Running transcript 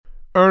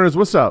Earners,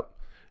 what's up?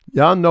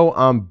 Y'all know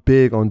I'm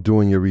big on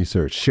doing your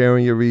research,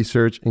 sharing your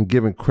research, and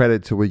giving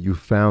credit to where you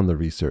found the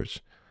research.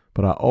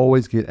 But I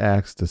always get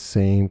asked the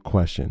same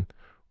question.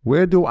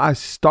 Where do I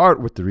start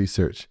with the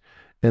research?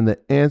 And the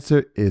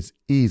answer is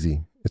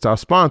easy. It's our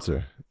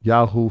sponsor,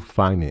 Yahoo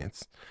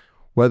Finance.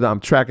 Whether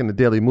I'm tracking the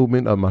daily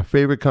movement of my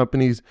favorite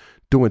companies,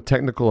 doing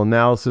technical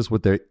analysis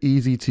with their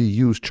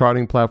easy-to-use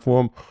charting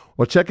platform,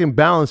 or checking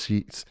balance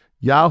sheets,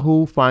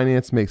 Yahoo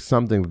Finance makes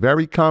something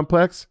very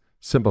complex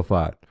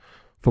simplified.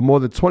 For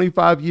more than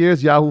 25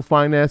 years, Yahoo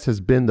Finance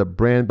has been the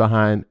brand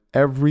behind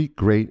every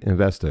great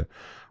investor.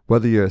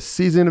 Whether you're a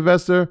seasoned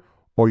investor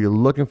or you're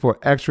looking for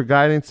extra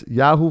guidance,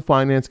 Yahoo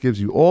Finance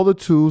gives you all the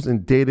tools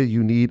and data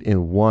you need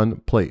in one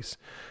place.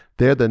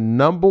 They're the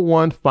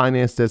 #1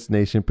 finance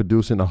destination,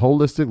 producing a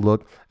holistic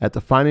look at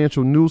the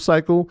financial news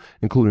cycle,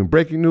 including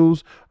breaking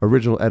news,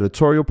 original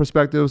editorial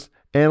perspectives,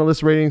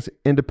 analyst ratings,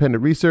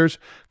 independent research,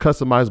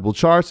 customizable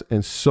charts,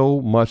 and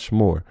so much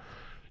more.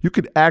 You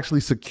could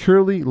actually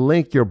securely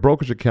link your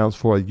brokerage accounts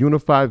for a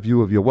unified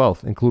view of your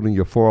wealth, including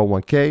your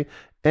 401k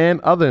and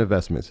other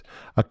investments.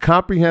 A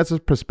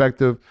comprehensive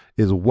perspective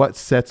is what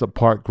sets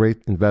apart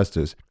great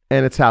investors.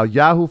 And it's how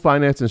Yahoo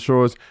Finance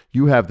ensures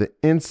you have the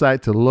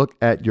insight to look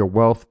at your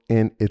wealth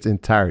in its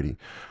entirety.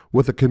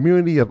 With a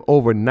community of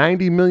over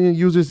 90 million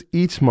users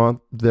each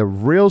month, the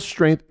real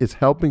strength is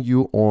helping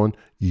you on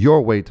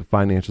your way to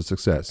financial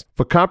success.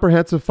 For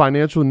comprehensive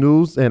financial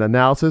news and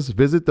analysis,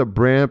 visit the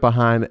brand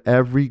behind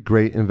every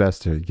great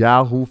investor,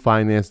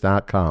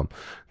 yahoofinance.com.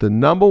 The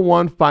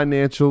 #1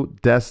 financial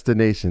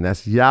destination.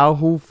 That's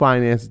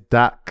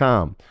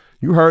yahoofinance.com.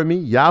 You heard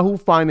me,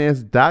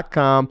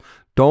 yahoofinance.com.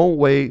 Don't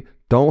wait.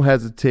 Don't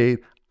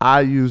hesitate.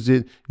 I use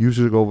it. You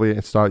should go over there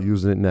and start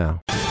using it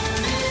now.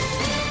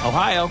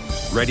 Ohio,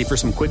 ready for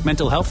some quick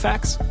mental health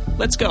facts?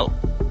 Let's go.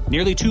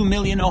 Nearly 2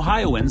 million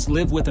Ohioans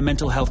live with a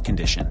mental health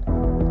condition.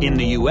 In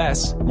the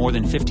U.S., more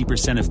than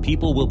 50% of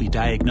people will be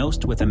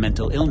diagnosed with a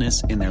mental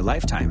illness in their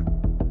lifetime.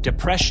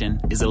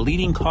 Depression is a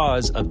leading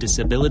cause of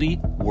disability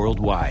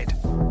worldwide.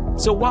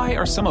 So why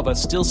are some of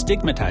us still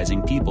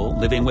stigmatizing people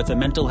living with a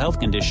mental health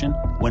condition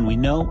when we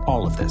know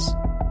all of this?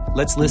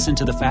 Let's listen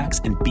to the facts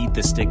and beat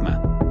the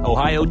stigma.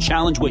 Ohio,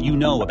 challenge what you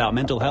know about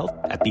mental health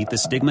at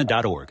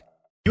beatthestigma.org.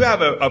 You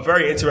have a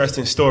very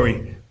interesting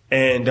story,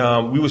 and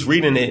we was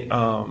reading it,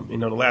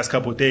 the last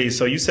couple of days.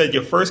 So you said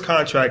your first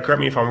contract,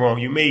 correct me if I'm wrong,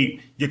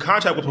 your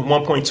contract was for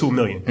 $1.2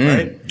 million,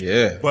 right?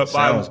 Yeah. But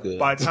by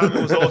the time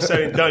it was all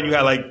said and done, you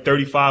had like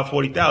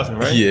 40,000,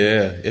 right?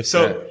 Yeah.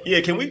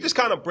 Can we just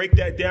kind of break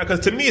that down? Because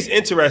to me, it's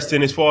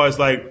interesting as far as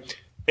like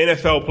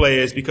NFL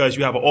players, because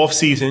you have an off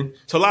season.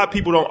 So a lot of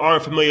people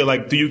aren't familiar.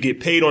 Like, do you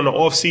get paid on the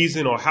off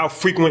season, or how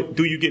frequent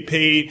do you get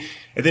paid?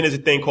 And then there's a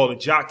thing called a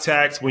jock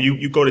tax, where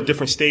you go to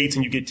different states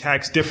and you get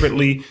taxed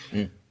differently.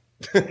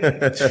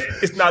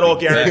 It's not all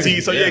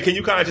guaranteed. So can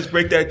you kind of just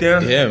break that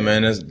down? Yeah,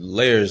 man, there's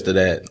layers to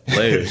that.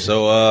 Layers.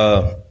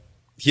 So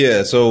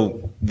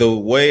the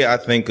way I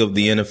think of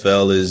the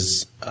NFL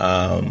is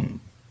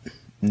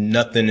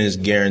nothing is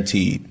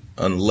guaranteed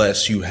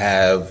unless you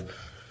have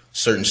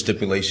certain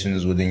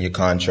stipulations within your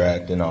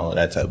contract and all of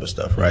that type of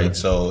stuff, right? Mm-hmm.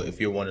 So if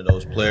you're one of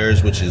those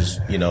players, which is,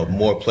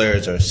 more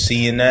players are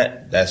seeing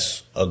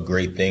that's a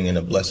great thing and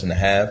a blessing to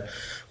have.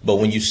 But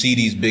when you see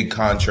these big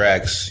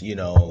contracts,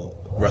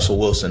 Russell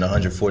Wilson,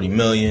 $140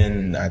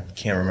 million, I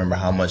can't remember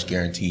how much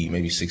guaranteed,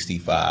 maybe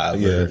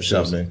 65 or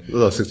something. A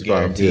little 65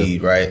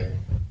 guaranteed, right?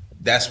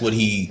 That's what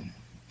he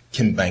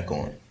can bank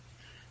on,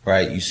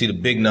 right? You see the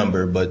big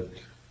number, but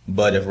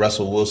if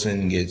Russell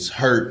Wilson gets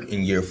hurt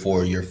in year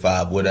 4, year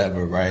 5,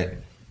 whatever, right,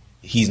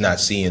 he's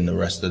not seeing the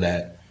rest of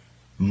that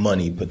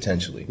money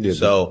potentially. Yeah,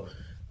 so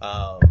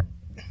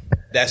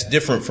that's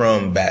different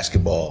from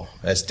basketball.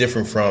 That's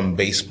different from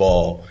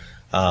baseball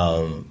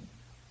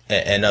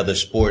and other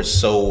sports.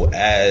 So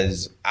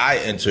as I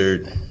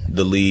entered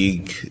the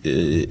league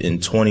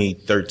in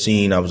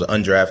 2013, I was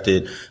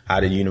undrafted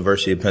out of the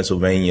University of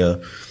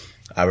Pennsylvania.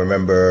 I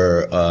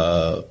remember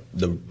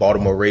the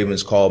Baltimore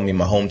Ravens called me,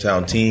 my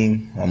hometown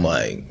team. I'm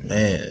like,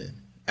 man,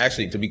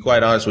 actually, to be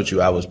quite honest with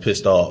you, I was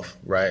pissed off,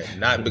 right?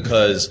 Not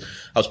because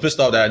I was pissed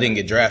off that I didn't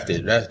get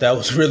drafted. That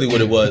was really what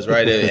it was,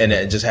 right? And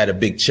it just had a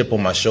big chip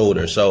on my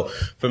shoulder. So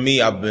for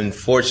me, I've been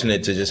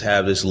fortunate to just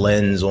have this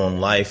lens on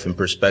life and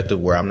perspective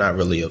where I'm not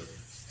really a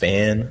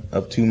fan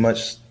of too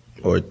much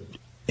or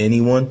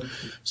anyone.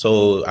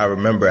 So I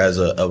remember as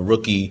a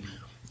rookie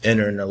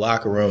entering the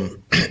locker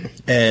room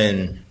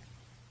and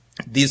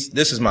this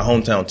is my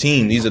hometown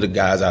team. These are the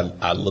guys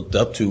I looked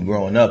up to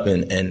growing up.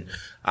 And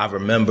I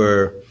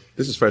remember.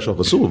 This is fresh off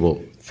a Super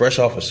Bowl. Fresh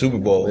off a Super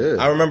Bowl.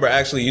 Yeah. I remember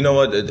actually, you know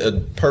what?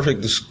 A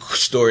perfect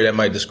story that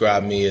might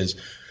describe me is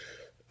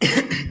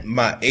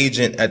my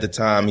agent at the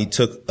time. He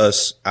took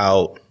us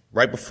out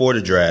right before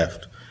the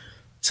draft,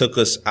 took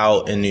us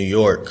out in New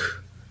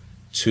York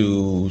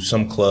to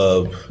some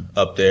club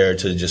up there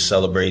to just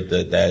celebrate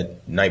that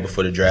night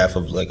before the draft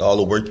of like all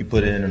the work you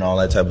put in and all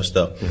that type of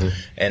stuff. Mm-hmm.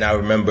 And I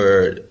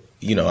remember,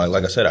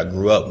 like I said, I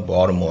grew up in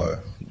Baltimore,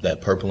 that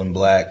purple and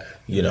black,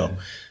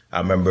 I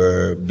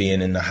remember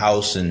being in the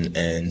house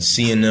and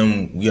seeing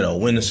them,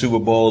 win the Super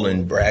Bowl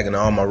and bragging to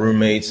all my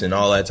roommates and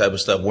all that type of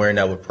stuff, wearing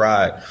that with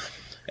pride.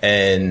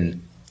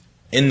 And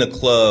in the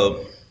club,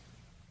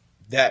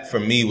 that for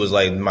me was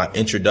like my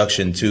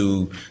introduction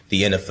to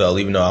the NFL,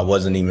 even though I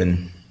wasn't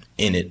even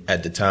in it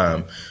at the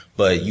time.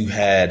 But you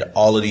had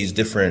all of these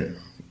different,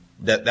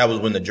 that was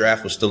when the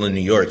draft was still in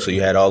New York. So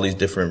you had all these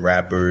different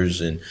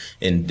rappers and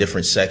in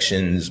different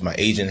sections. My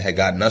agent had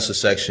gotten us a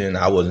section.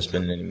 I wasn't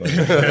spending any money.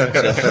 So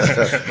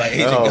my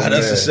agent got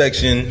us a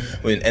section,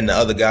 and the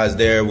other guys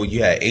there,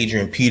 you had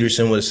Adrian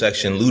Peterson with a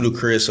section,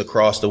 Ludacris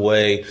across the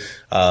way,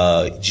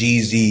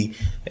 Jeezy,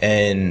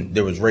 and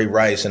there was Ray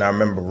Rice. And I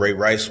remember Ray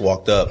Rice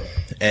walked up,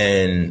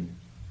 and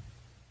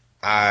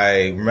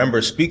I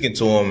remember speaking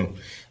to him,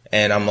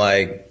 and I'm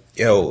like,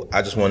 yo,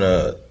 I just want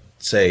to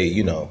say,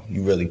 you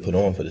really put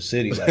on for the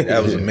city. Like,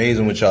 that was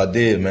amazing what y'all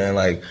did, man.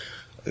 Like,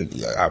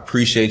 I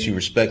appreciate you,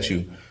 respect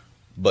you.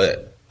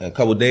 But in a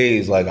couple of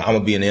days, like, I'm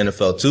going to be in the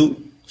NFL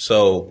too.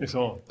 So it's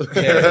on.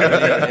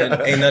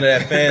 Yeah, ain't none of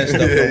that fan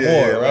stuff no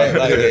more, right?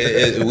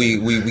 Like,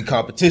 we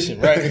competition,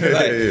 right?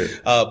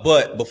 Like,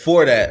 but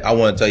before that, I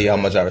want to tell you how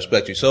much I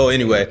respect you. So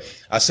anyway,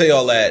 I say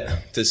all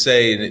that to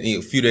say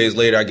a few days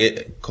later, I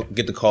get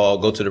the call,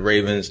 go to the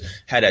Ravens,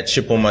 had that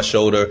chip on my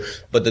shoulder.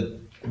 But the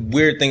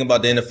weird thing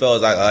about the NFL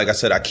is, like I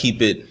said,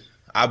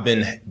 I've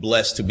been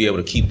blessed to be able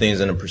to keep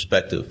things in a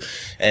perspective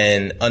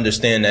and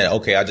understand that,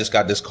 okay, I just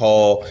got this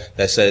call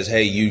that says,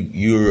 hey,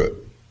 you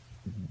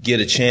get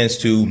a chance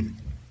to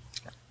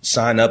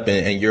sign up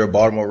and you're a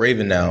Baltimore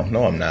Raven now.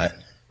 No, I'm not.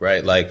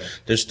 Right? Like,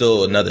 there's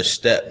still another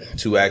step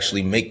to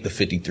actually make the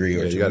 53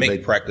 or to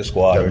make practice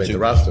squad or to the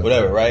roster,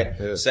 whatever, right?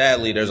 Yeah.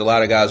 Sadly, there's a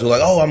lot of guys who are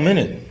like, oh, I'm in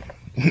it.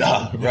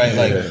 Nah, right?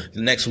 Like,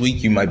 the next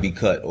week you might be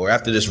cut, or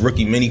after this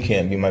rookie mini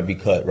camp, you might be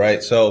cut,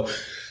 right? So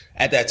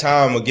at that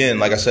time, again,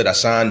 like I said, I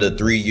signed a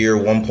 3-year,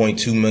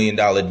 $1.2 million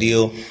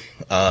deal.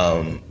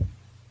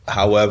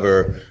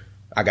 However,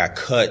 I got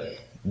cut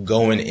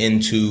going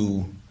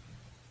into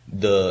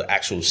the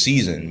actual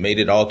season, made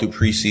it all through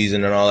preseason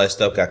and all that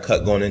stuff, got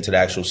cut going into the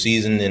actual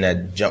season, and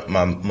that jumped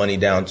my money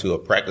down to a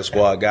practice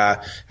squad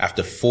guy.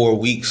 After 4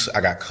 weeks,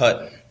 I got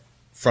cut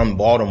from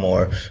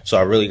Baltimore, so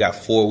I really got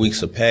 4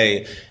 weeks of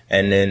pay.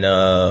 And then,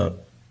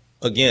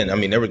 again, I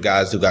mean, there were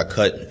guys who got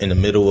cut in the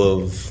middle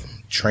of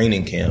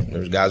training camp. There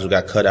was guys who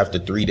got cut after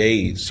 3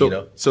 days.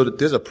 So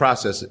there's a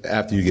process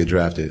after you get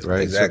drafted,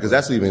 right? Exactly. Because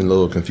that's even a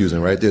little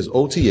confusing, right? There's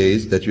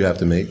OTAs that you have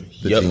to make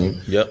the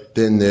team. Yep.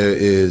 Then there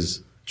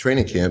is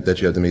training camp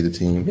that you have to make the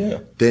team. Yeah.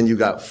 Then you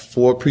got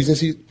 4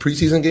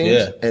 preseason games.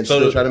 Yeah. And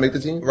still try to make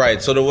the team.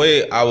 Right. So the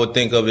way I would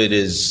think of it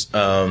is,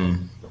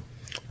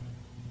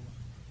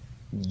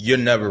 you're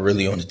never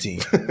really on the team.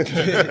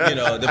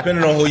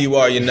 Depending on who you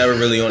are, you're never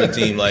really on the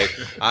team. Like,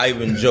 I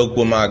even joke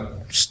with my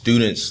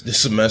students this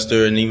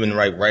semester, and even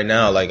right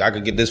now, like, I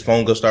could get this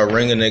phone, go start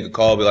ringing, they could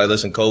call, be like,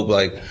 listen, Cope,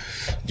 like,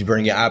 did you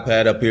bring your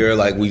iPad up here?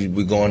 Like, we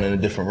going in a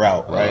different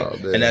route, right?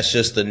 Oh, and that's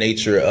just the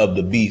nature of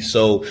the beast.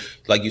 So,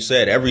 like you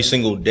said, every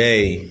single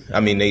day, I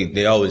mean,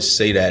 they always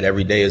say that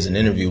every day is an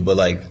interview, but,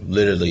 like,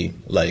 literally,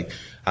 like,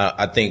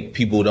 I think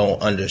people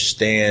don't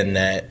understand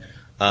that,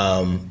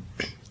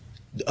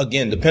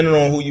 again, depending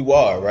on who you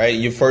are, right?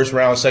 Your first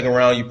round, second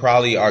round, you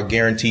probably are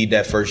guaranteed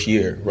that first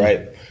year,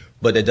 right?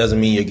 But that doesn't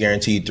mean you're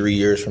guaranteed 3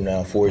 years from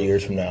now, 4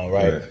 years from now,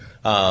 right?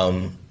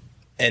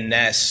 And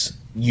that's,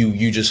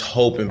 you just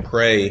hope and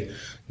pray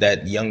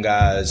that young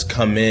guys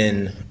come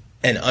in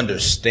and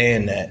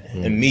understand that.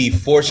 And me,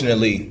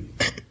 fortunately,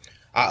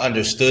 I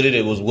understood it.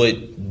 It was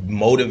what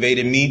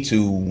motivated me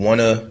to want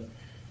to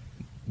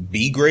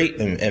be great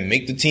and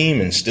make the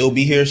team and still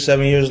be here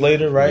 7 years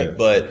later, right? Yeah.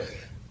 But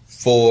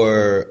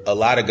for a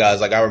lot of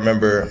guys, like, I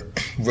remember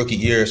rookie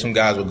year, some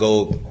guys would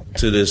go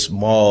to this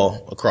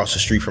mall across the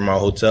street from our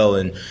hotel,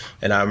 and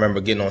I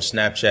remember getting on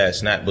Snapchat.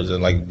 Snap was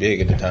like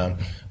big at the time,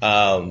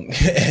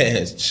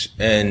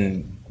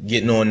 and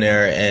getting on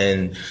there,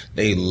 and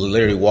they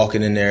literally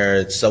walking in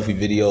there, selfie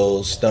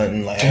videos,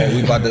 stunting, like, hey,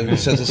 we about to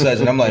such and such,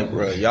 and I'm like,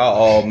 bro, y'all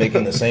all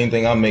making the same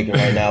thing I'm making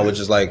right now, which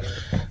is like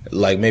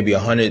maybe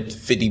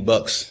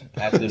 $150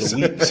 after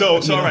the week. So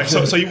all right,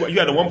 so you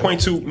had a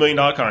 $1.2 million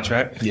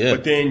contract, yeah.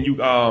 But then you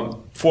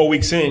 4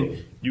 weeks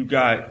in, you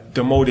got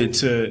demoted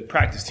to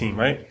practice team,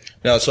 right?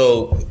 Now,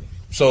 so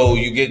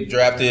you get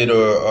drafted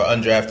or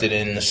undrafted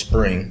in the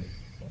spring.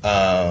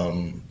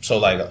 So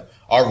like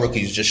our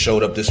rookies just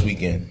showed up this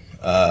weekend.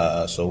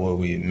 So what are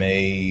we,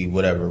 May,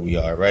 whatever we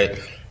are, right?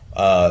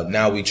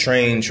 Now we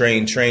train,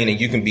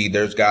 and you can be,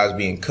 there's guys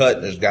being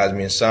cut, there's guys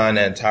being signed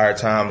that entire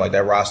time. Like,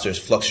 that roster is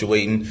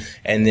fluctuating.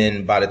 And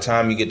then by the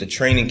time you get to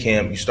training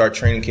camp, you start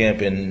training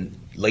camp in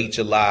late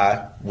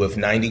July with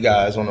 90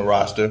 guys on the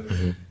roster.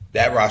 Mm-hmm.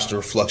 That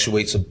roster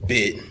fluctuates a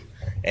bit.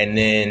 And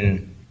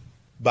then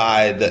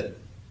by the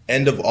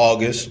end of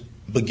August,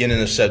 beginning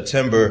of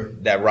September,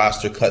 that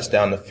roster cuts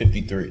down to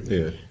 53.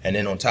 Yeah. And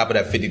then on top of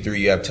that 53,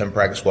 you have 10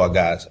 practice squad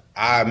guys.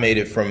 I made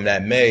it from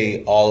that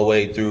May all the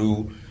way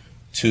through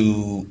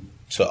to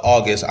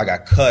August. I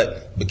got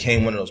cut,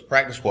 became one of those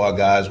practice squad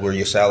guys where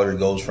your salary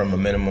goes from a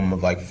minimum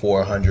of like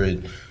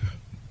 $400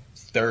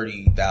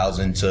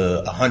 $30,000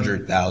 to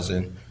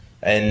 $100,000,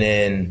 and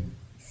then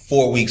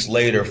 4 weeks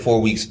later,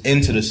 4 weeks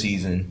into the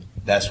season,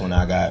 that's when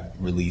I got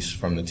released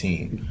from the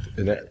team.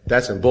 And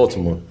that's in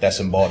Baltimore. That's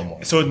in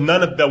Baltimore. So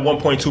none of that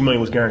 1.2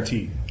 million was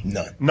guaranteed.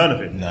 None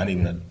of it. Not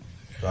even.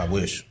 I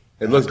wish.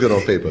 It looks good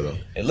on paper, though.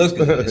 It looks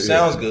good. It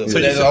sounds good.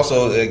 But that's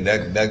also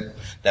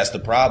that's the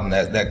problem.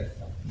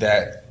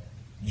 That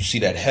you see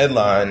that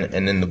headline,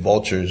 and then the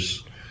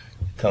vultures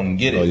come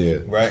get it. Oh, yeah.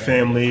 Right.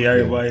 Family,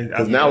 everybody.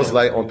 Because now it's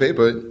like on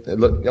paper, it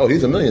look,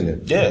 he's a millionaire.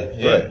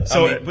 Yeah. Right.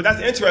 So, but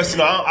that's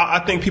interesting.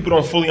 I think people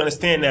don't fully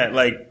understand that.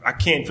 Like, I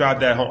can't drive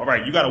that home. All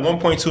right, you got a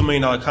 $1.2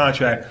 million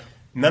contract.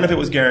 None of it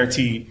was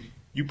guaranteed.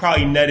 You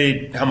probably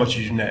netted, how much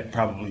did you net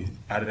probably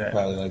out of that?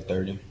 Probably like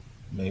 30,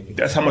 maybe.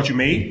 That's how much you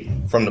made?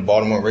 From the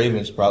Baltimore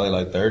Ravens, probably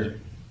like 30.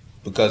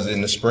 Because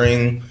in the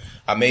spring,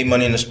 I made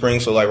money in the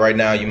spring. So like right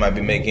now, you might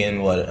be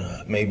making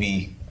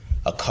maybe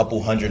a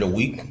couple hundred a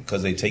week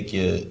because they take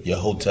your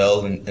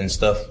hotel and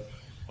stuff.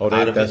 Oh,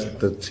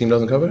 the team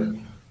doesn't cover it?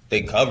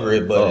 They cover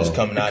it, but it's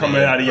coming out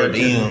of your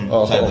diem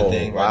type of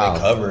thing, right? Wow. They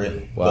cover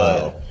it,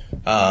 Wow.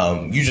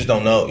 but you just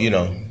don't know, you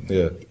know.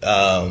 Yeah.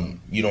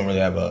 You don't really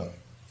have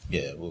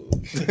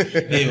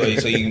anyway,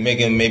 so you're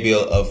making maybe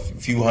a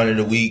few hundred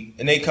a week,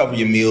 and they cover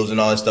your meals and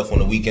all that stuff on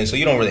the weekend, so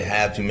you don't really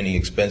have too many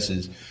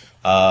expenses.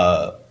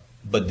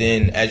 But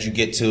then as you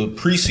get to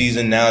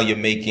preseason, now you're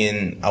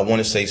making, I want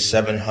to say,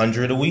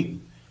 $700 a week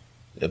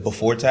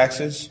before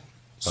taxes.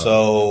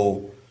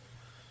 So,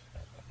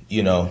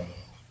 you know,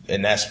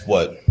 and that's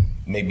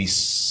maybe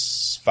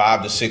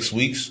 5 to 6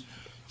 weeks.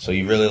 So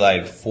you really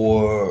like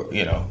who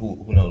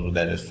knows what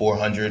that is,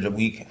 $400 a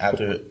week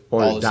after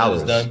all the stuff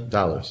is done?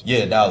 Dollars.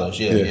 Yeah, dollars.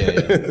 Yeah.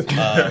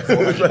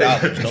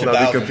 $400. No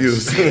Not be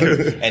confused.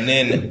 And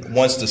then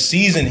once the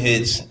season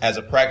hits, as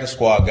a practice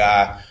squad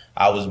guy,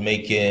 I was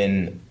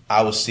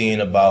seeing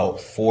about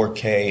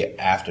 $4K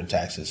after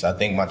taxes. I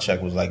think my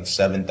check was like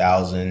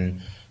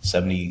 $7,000,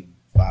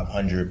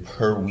 $7,500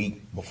 per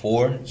week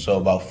before, so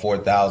about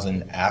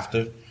 $4,000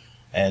 after,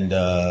 and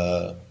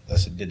I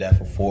did that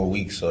for 4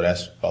 weeks, so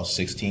that's about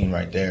 16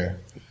 right there.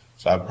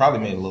 So I probably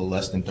made a little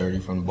less than 30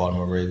 from the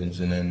Baltimore Ravens,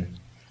 and then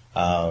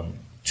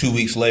 2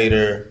 weeks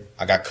later,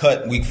 I got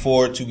cut week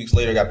 4. 2 weeks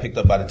later, I got picked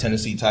up by the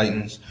Tennessee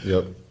Titans.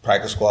 Yep.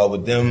 Practice squad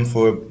with them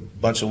for a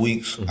bunch of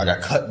weeks. I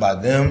got cut by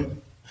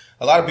them.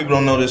 A lot of people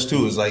don't know this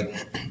too. It's like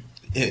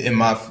in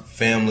my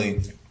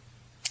family,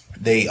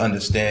 they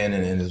understand,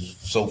 and it's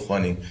so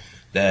funny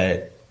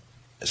that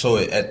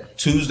at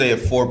Tuesday at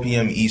 4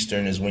 p.m.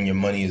 Eastern is when your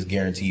money is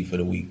guaranteed for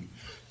the week.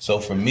 So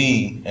for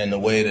me, and the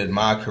way that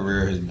my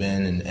career has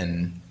been,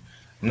 and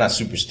I'm not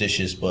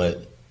superstitious,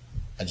 but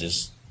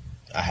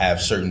I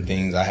have certain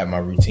things. I have my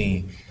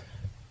routine.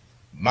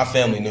 My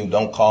family knew,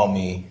 don't call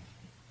me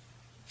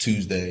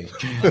Tuesday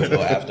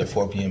until after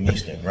 4 p.m.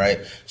 Eastern, right?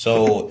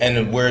 So,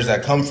 and where does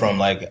that come from?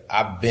 Like,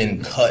 I've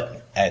been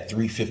cut at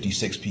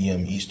 3:56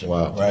 p.m. Eastern,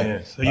 wow. right?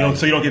 Yeah.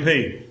 So you don't get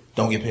paid?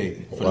 Don't get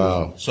paid.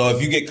 Wow. So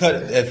if you get cut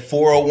at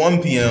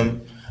 4:01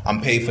 p.m.,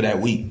 I'm paid for that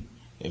week.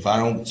 If I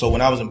don't, so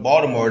when I was in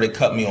Baltimore, they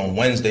cut me on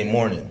Wednesday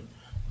morning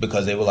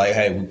because they were like,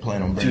 "Hey, we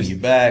plan on bringing you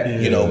back. Yeah.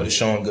 You know, we're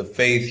showing good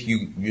faith.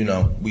 You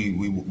know, we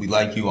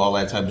like you, all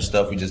that type of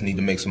stuff. We just need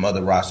to make some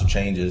other roster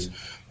changes,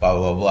 blah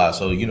blah blah.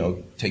 So you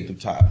know, take the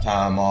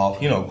time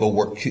off. You know, go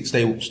work,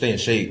 stay in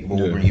shape. But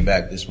we'll bring you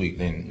back this week.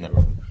 Then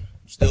never.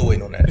 Still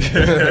waiting on that.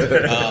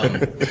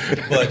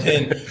 But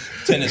then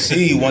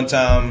Tennessee, one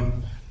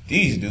time,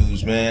 these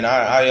dudes, man,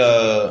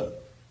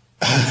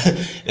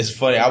 it's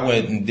funny. I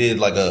went and did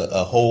like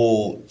a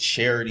whole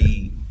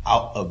charity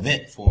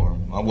event for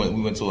them.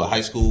 We went to a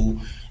high school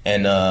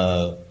and,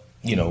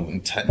 you know, in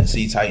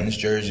Tennessee Titans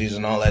jerseys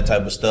and all that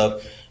type of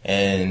stuff.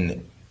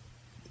 And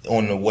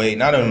on the way,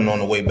 not even on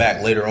the way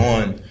back, later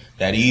on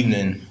that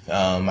evening,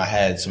 I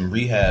had some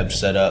rehab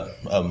set up,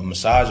 a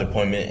massage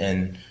appointment,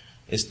 and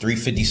it's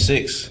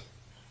 3:56.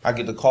 I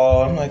get the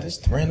call. I'm like, this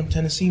is a random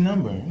Tennessee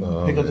number.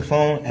 Pick up the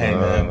phone. Hey,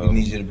 man, we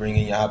need you to bring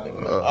in your op.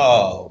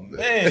 Oh,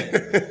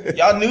 man.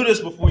 Y'all knew this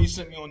before you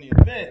sent me on the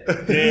event.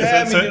 You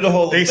had me do the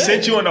whole they event.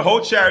 sent you on the whole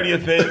charity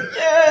event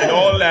and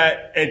all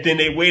that, and then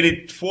they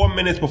waited 4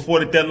 minutes before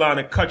the deadline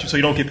to cut you so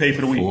you don't get paid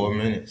for the week. 4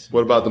 minutes.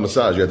 What about the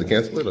massage? You had to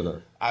cancel it or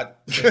not?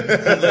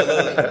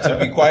 To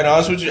be quite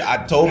honest with you, I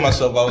told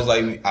myself, I was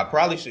like, I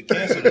probably should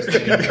cancel this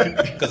thing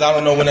because I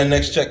don't know when that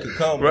next check could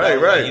come. Right.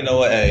 Like, you know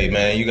what? Hey,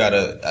 man, you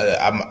gotta.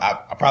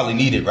 I probably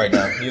need it right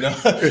now. You know,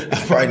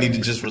 I probably need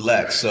to just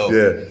relax. So,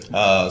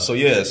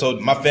 So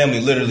my family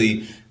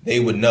literally, they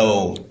would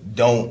know.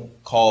 Don't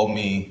call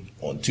me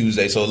on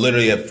Tuesday. So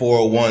literally at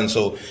 4:01.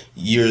 So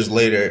years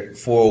later,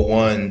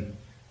 4:01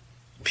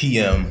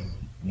 p.m.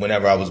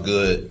 Whenever I was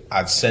good,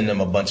 I'd send them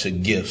a bunch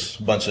of gifts,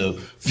 a bunch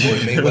of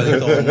Floyd Mayweather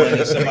throwing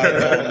money, somebody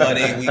throwing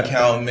money, we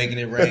count, making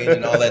it rain,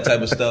 and all that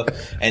type of stuff.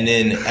 And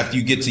then after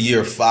you get to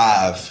year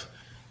 5,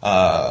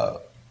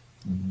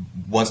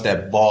 once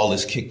that ball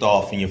is kicked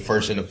off in your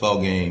first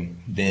NFL game,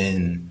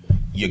 then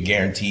you're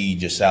guaranteed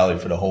your salary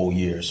for the whole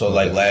year. So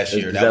like last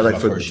year, that was my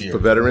first year. For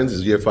veterans,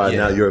 is year 5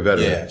 now? You're a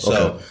veteran. Yeah.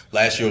 So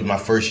last year was my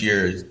first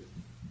year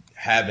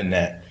having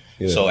that.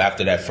 Yeah. So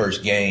after that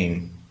first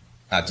game,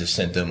 I just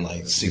sent them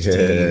like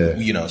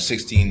 16,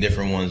 16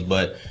 different ones.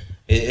 But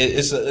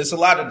it's a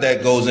lot of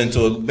that goes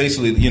into it.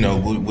 Basically,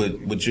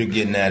 what you're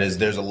getting at is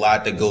there's a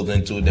lot that goes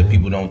into it that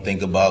people don't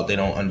think about. They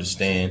don't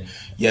understand.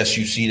 Yes,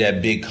 you see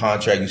that big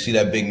contract, you see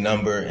that big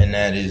number, and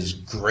that is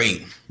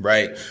great,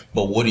 right?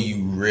 But what are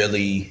you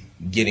really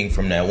getting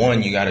from that?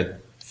 One, you got to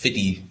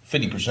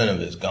 50%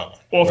 of it is gone.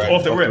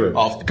 Off the rip.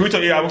 Can we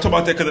talk? Yeah, I want to talk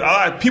about that because a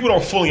lot of people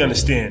don't fully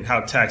understand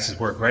how taxes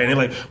work, right? And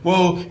they're like,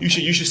 "Well, you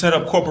should set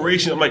up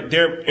corporations." I'm like,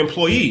 they're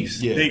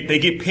employees. Yeah. They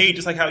get paid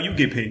just like how you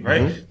get paid,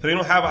 right? Mm-hmm. So they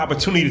don't have an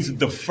opportunity to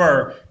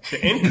defer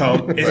the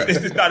income.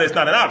 It's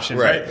not an option,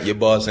 right? Your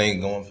boss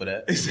ain't going for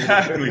that.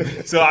 Exactly.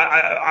 So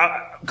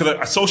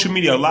because social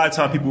media, a lot of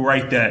times people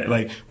write that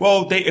like,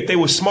 "Well, if they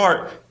were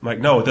smart." I'm like,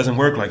 no, it doesn't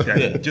work like that.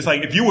 Yeah. Just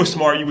like if you were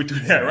smart, you would do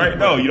that, right?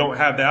 No, you don't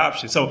have that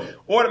option. So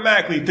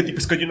automatically 50%,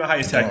 because you know how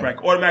you tax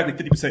bracket,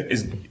 automatically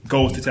 50%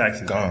 goes to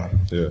taxes. Gone.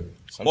 Yeah.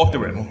 Off the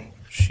rip.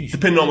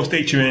 Depending on what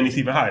state you're in, it's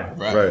even higher.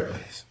 Right.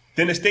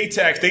 Then the state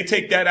tax, they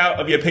take that out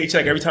of your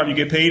paycheck every time you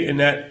get paid in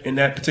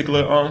that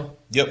particular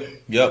Yep.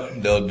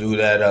 They'll do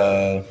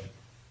that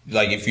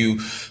like if you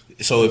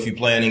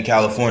playing in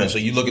California, so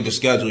you look at the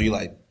schedule, you're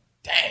like,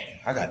 dang,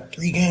 I got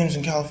 3 games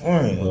in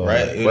California,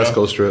 right? West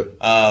Coast trip.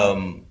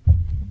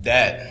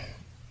 that,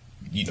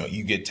 you know,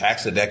 you get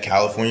taxed at that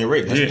California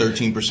rate. That's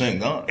 13%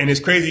 gone. And it's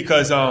crazy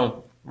because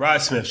Rod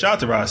Smith, shout out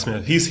to Rod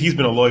Smith. He's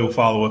been a loyal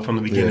follower from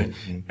the beginning.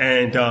 Yeah.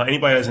 And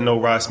anybody that doesn't know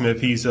Rod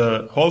Smith, he's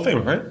a Hall of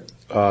Famer,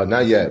 right?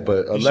 Not yet,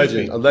 but a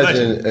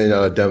legend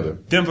in Denver.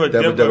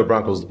 Denver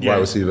Broncos wide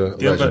receiver.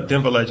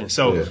 Denver legend.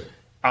 So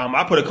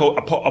I put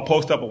a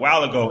post up a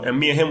while ago, and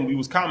me and him, we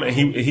was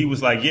commenting. He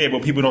was like, yeah,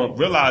 what people don't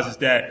realize is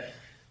that,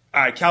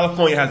 all right,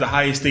 California has the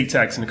highest state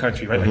tax in the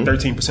country, right? Like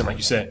 13%, like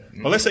you said.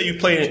 But let's say you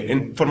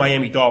play for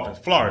Miami Dolphins,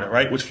 Florida,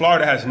 right? Which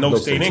Florida has no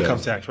state income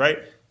tax, right?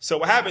 So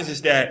what happens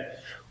is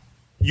that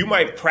you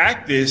might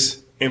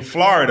practice in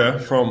Florida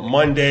from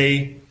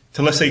Monday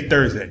to, let's say,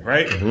 Thursday,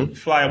 right?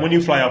 When do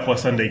you fly out for a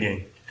Sunday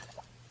game?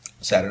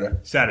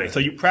 Saturday. So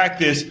you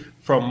practice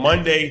from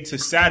Monday to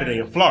Saturday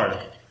in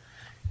Florida.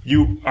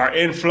 You are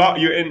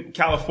you're in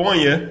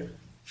California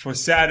for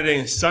Saturday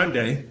and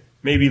Sunday,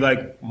 maybe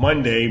like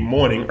Monday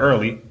morning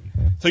early.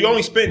 So you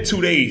only spend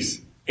 2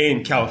 days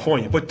in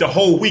California, but the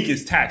whole week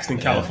is taxed in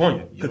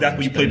California because that's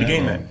where you played the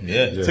game at.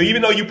 Yeah. So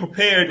even though you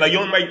prepared, like you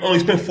only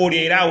spend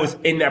 48 hours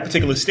in that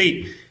particular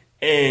state,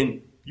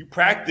 and you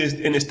practiced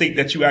in the state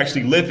that you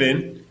actually live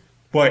in,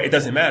 but it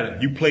doesn't matter.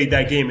 You played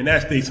that game in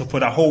that state, so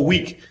for that whole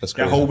week,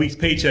 that whole week's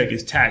paycheck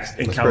is taxed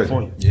in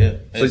California. Crazy.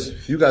 Yeah.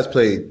 So you guys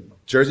played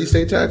Jersey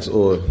state tax,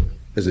 or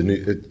is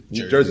it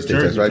Jersey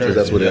state tax, right? Because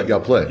that's what y'all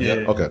play.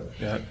 Yeah. Okay.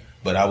 Yeah.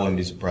 But I wouldn't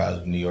be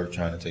surprised if New York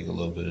trying to take a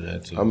little bit of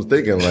that too. I'm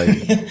thinking like, I'm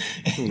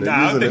thinking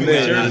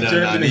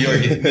Jersey. New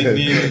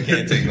York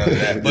can't take none of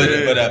that.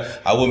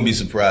 But I wouldn't be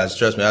surprised.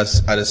 Trust me,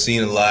 I've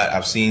seen a lot.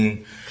 I've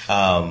seen,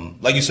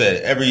 like you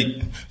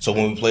said, so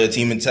when we play a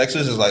team in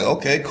Texas, it's like,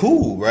 okay,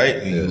 cool,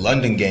 right? Yeah.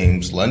 London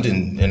games,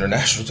 London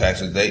international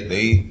taxes,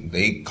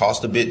 they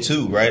cost a bit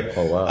too, right?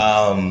 Oh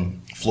wow.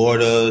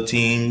 Florida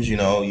teams, you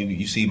know,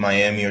 you see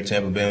Miami or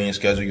Tampa Bay on your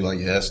schedule, you're like,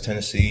 yes,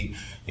 Tennessee,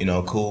 you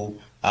know, cool.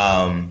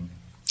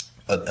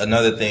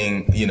 Another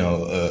thing, you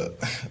know,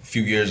 a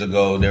few years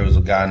ago, there was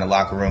a guy in the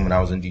locker room when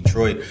I was in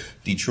Detroit.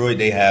 Detroit,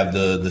 they have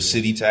the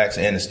city tax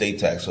and the state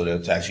tax. So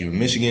they'll tax you in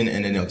Michigan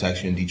and then they'll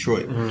tax you in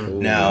Detroit.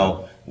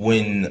 Now,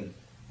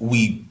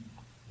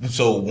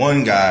 so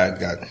one guy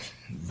got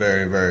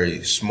very,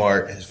 very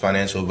smart. His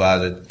financial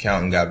advisor,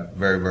 accountant, got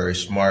very, very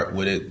smart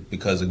with it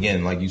because,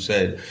 again, like you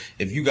said,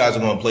 if you guys are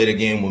going to play the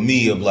game with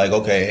me of like,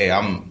 okay, hey,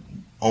 I'm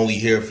only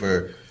here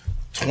for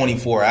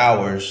 24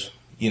 hours.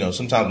 You know,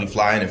 sometimes we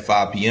fly in at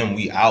 5 p.m.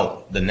 We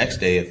out the next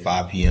day at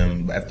 5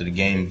 p.m. after the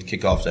game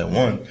kickoffs at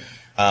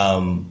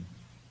 1.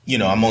 You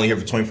know, I'm only here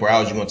for 24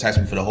 hours. You're going to tax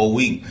me for the whole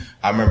week.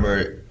 I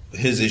remember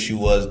his issue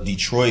was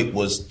Detroit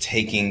was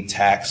taking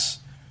tax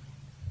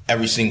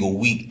every single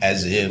week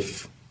as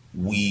if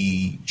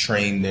we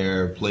trained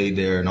there, played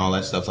there, and all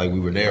that stuff like we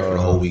were there for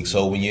the whole week.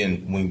 So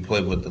when we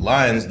played with the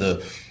Lions,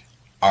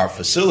 our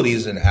facility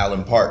is in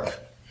Allen Park.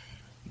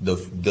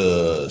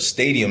 The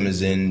stadium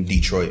is in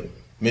Detroit,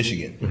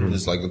 Michigan.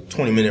 It's like a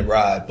 20-minute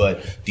ride,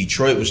 but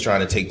Detroit was trying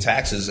to take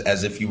taxes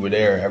as if you were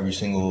there every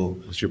single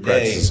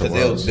day.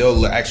 Because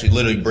they'll actually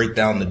literally break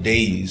down the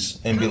days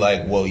and be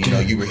like, well, you know,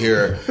 you were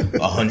here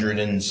 100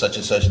 and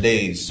such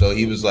days. So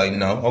he was like,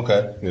 no,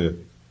 okay. Yeah.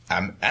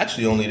 I'm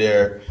actually only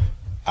there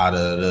out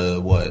of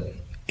the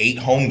 8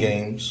 home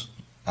games.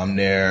 I'm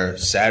there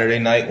Saturday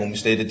night when we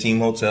stay at the team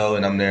hotel,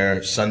 and I'm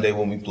there Sunday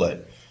when we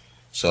play.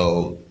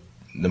 So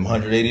them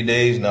 180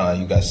 days,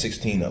 you got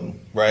 16 of them,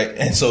 right?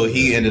 And so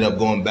he ended up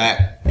going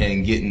back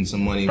and getting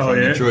some money from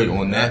Detroit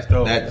on that.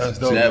 That's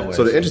dope. That way.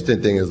 So the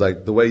interesting thing is,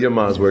 like, the way your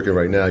mind's working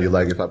right now, you're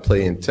like, if I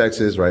play in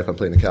Texas, right, if I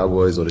play in the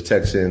Cowboys or the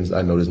Texans,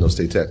 I know there's no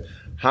state tax.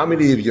 How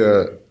many of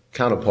your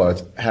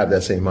counterparts have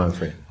that same mind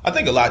frame? I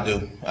think a lot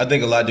do.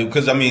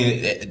 Because, I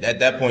mean, at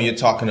that point, you're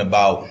talking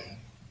about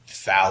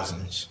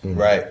thousands,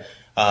 right?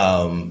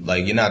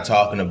 Like you're not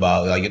talking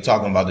about, like you're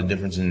talking about the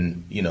difference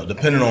in, you know,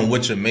 depending on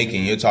what you're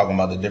making, you're talking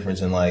about the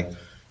difference in like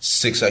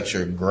 $6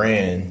 extra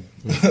grand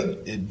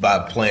by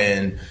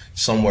playing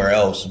somewhere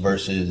else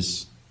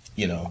versus,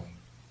 you know,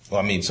 well,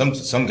 I mean,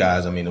 some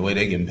guys, I mean, the way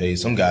they getting paid,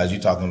 some guys,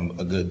 you're talking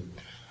a good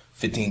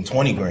 15,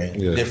 20 grand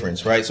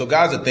difference, right? So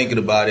guys are thinking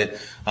about it.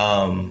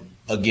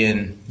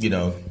 Again, you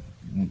know,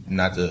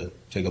 not to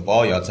take up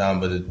all y'all time,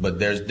 but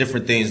there's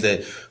different things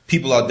that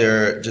people out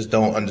there just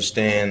don't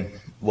understand,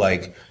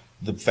 like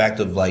the fact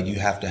of like you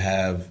have to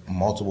have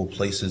multiple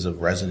places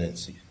of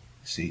residency.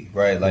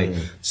 Right? Like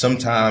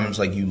sometimes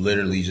like you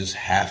literally just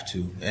have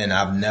to. And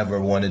I've never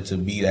wanted to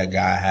be that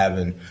guy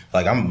having,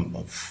 like, I'm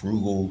a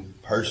frugal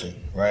person,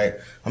 right?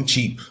 I'm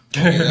cheap.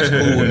 That's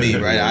cool with me,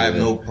 right? I have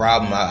no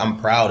problem. I'm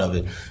proud of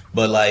it.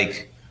 But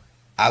like,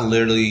 I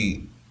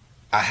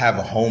have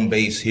a home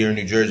base here in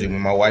New Jersey.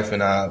 When my wife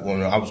and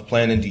when I was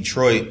playing in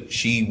Detroit,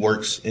 she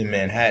works in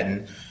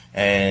Manhattan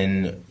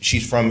and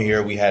she's from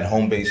here. We had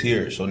home base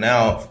here. So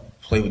now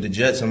play with the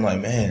Jets. I'm like,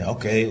 man,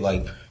 okay,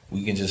 like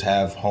we can just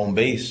have home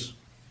base.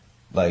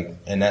 Like,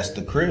 and that's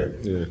the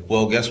crib. Yeah.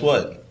 Well, guess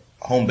what?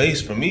 Home base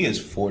for me is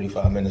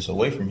 45 minutes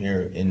away from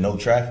here in no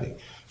traffic.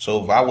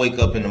 So if I wake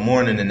up in the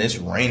morning and it's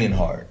raining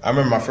hard, I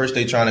remember my first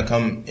day trying to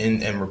come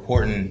in and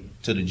reporting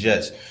to the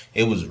Jets,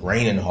 it was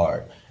raining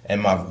hard.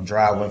 And my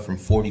drive went from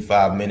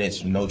 45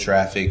 minutes, no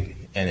traffic,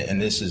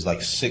 and this is like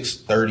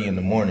 6:30 in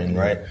the morning,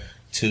 right,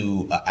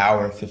 to an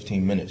hour and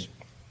 15 minutes.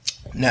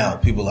 Now,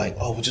 people are like,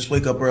 oh, well, just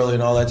wake up early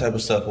and all that type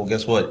of stuff. Well,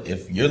 guess what?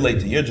 If you're late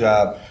to your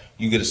job,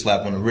 you get a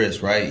slap on the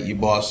wrist, right? Your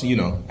boss, you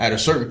know, at a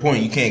certain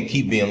point, you can't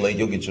keep being late.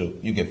 You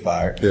get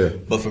fired. Yeah.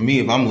 But for me,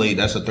 if I'm late,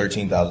 that's a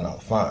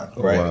 $13,000 fine,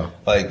 right? Oh, wow.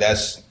 Like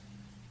that's,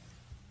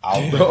 wow.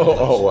 You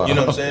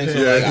know what I'm saying?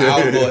 So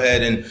I'll go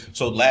ahead and,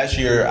 so last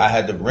year I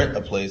had to rent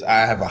a place. I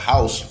have a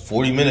house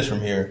 40 minutes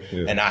from here,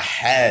 and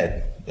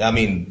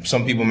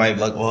some people might be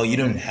like, well, you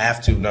didn't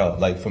have to. No,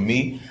 like for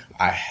me,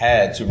 I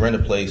had to rent a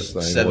place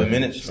 7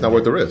 minutes. It's not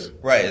worth the risk.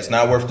 Right. It's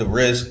not worth the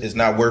risk. It's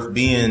not worth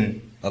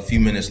being a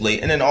few minutes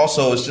late. And then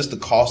also it's just the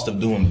cost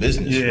of doing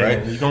business,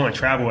 right? You're going to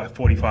travel at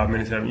 45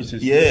 minutes. I mean, it's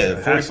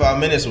just 45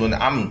 minutes when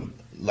I'm,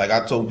 like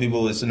I told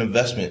people, it's an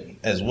investment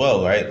as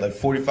well, right? Like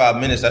 45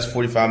 minutes, that's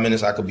 45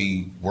 minutes I could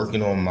be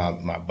working on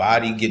my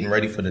body, getting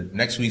ready for the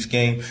next week's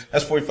game.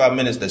 That's 45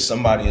 minutes that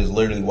somebody is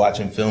literally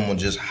watching film on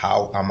just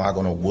how am I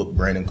going to whoop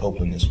Brandon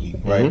Copeland this week,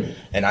 right?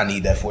 And I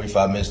need that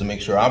 45 minutes to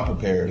make sure I'm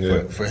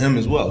prepared for him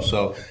as well.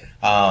 So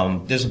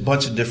there's a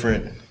bunch of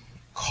different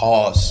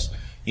costs.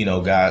 You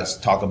know, guys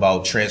talk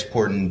about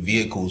transporting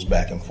vehicles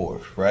back and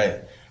forth,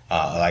 right?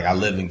 Like I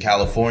live in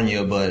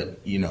California,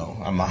 but you know,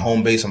 I'm my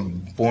home base.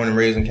 I'm born and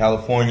raised in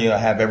California. I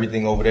have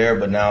everything over there,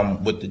 but now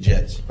I'm with the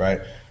Jets,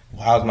 right?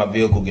 How's my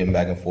vehicle getting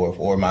back and forth?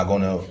 Or am I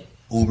going to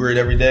Uber it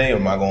every day? Or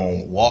am I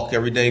going to walk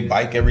every day,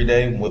 bike every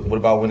day? What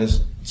about when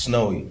it's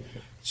snowy?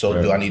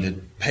 So do I need to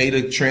pay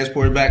to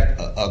transport it back,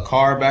 a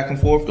car back and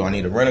forth? Do I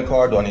need to rent a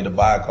car? Do I need to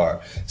buy a car?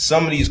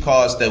 Some of these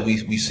costs that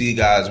we see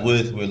guys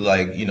with, we're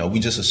like, you know, we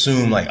just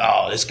assume like,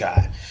 oh, this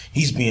guy,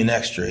 he's being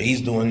extra.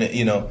 He's doing it,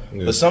 you know.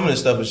 Yeah. But some of this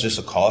stuff is just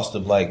a cost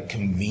of like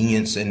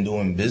convenience and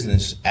doing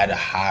business at a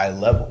high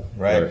level,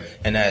 right?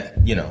 And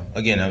that, you know,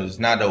 again, it was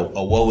not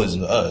a woe is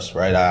us,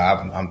 right?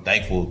 I'm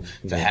thankful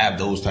to have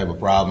those type of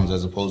problems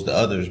as opposed to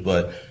others.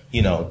 But,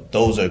 you know,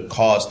 those are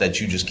costs that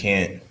you just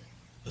can't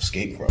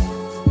escape from.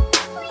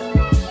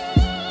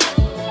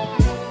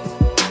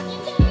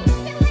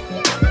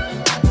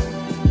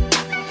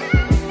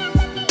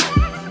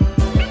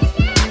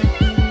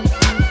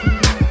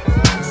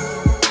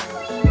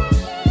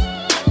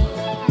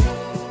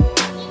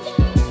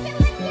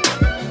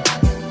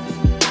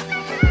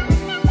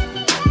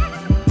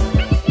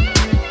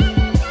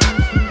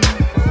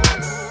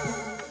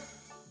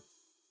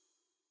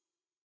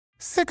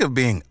 Sick of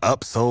being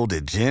upsold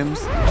at gyms?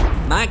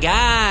 My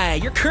guy,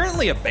 you're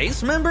currently a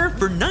base member?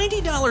 For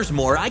 $90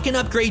 more, I can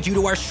upgrade you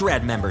to our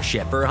Shred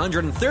membership. For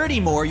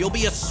 $130 more, you'll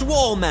be a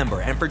Swole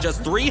member. And for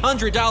just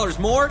 $300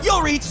 more,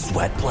 you'll reach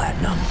Sweat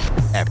Platinum.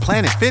 At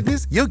Planet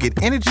Fitness, you'll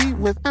get energy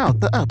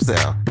without the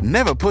upsell.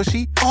 Never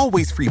pushy,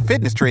 always free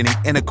fitness training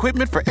and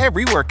equipment for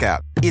every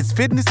workout. It's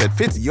fitness that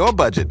fits your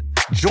budget.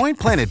 Join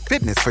Planet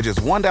Fitness for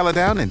just $1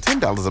 down and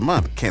 $10 a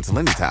month. Cancel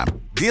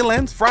anytime. Deal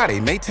ends Friday,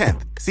 May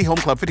 10th. See Home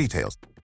Club for details.